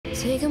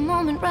Take a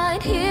moment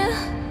right here,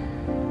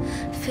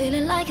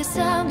 feeling like it's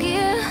out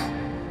gear.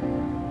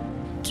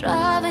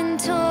 Driving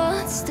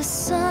towards the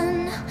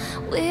sun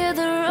with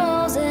a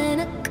rose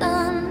and a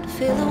gun.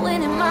 Feel the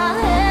wind in my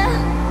hair,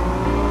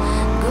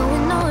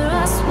 going nowhere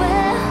I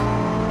swear.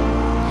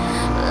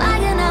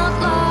 Like an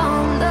outlaw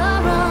on the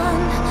run,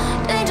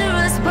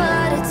 dangerous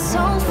but it's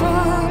so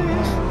fun.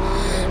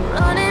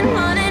 Running,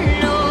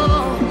 running, no,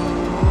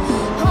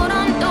 hold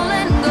on, don't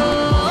let go.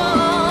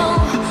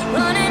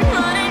 Running,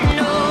 running,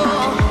 no,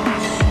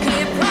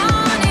 keep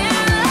running.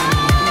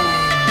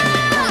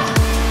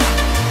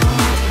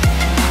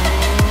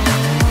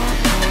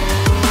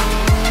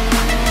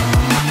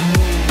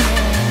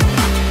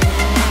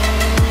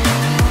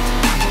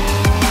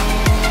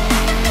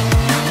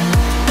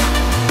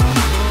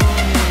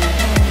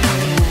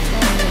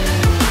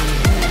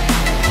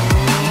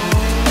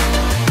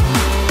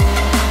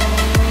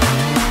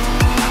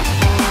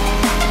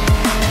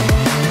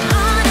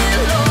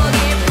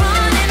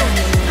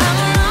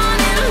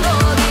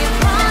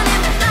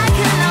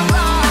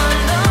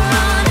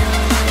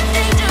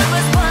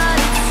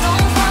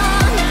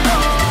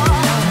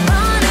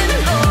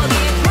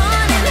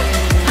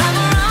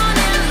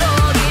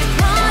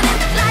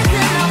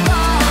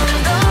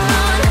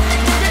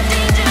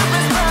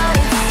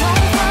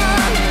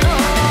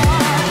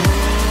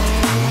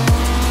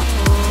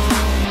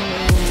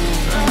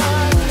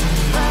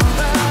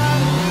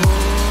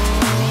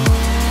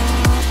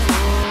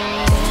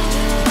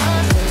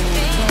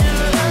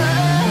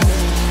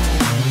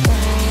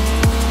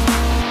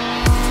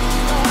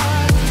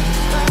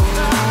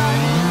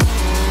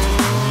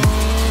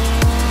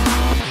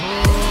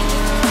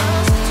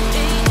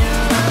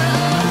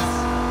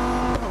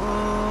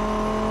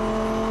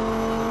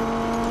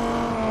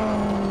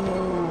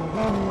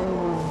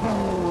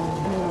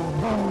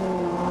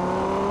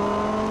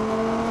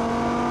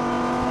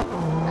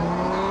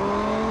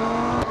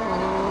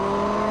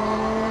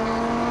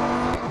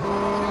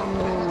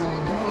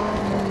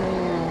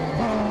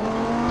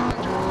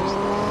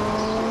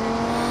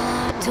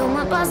 Told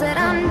my boss that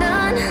I'm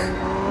done.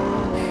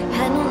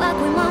 Had no luck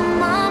with my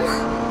mom.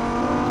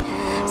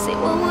 Say,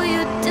 what will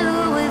you do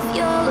with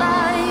your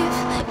life?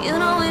 You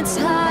know it's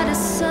hard to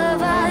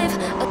survive.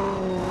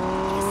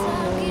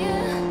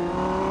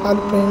 Hello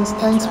friends,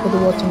 thanks for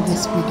watching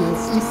this video.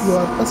 If you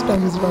are first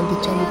time visitor on the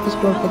channel, please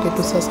don't forget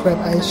to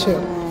subscribe and share.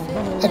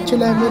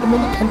 Actually, I made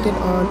many content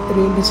on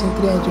Real Racing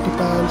 3 and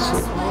GT5 also.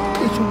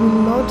 If you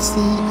will not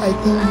see, I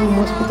think you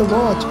must be the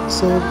watch.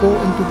 So go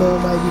into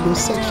my video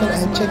section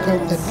and check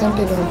out that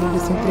content on Real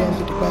Racing 3 and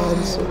GT5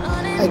 also.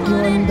 I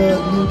given the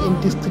link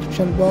in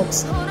description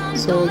box,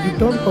 so you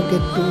don't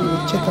forget to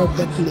check out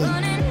that link.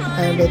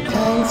 And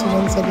thanks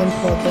once again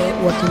for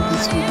watching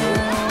this video.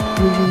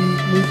 We will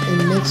meet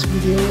in next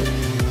video.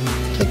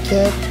 Take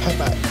care. Bye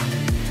bye.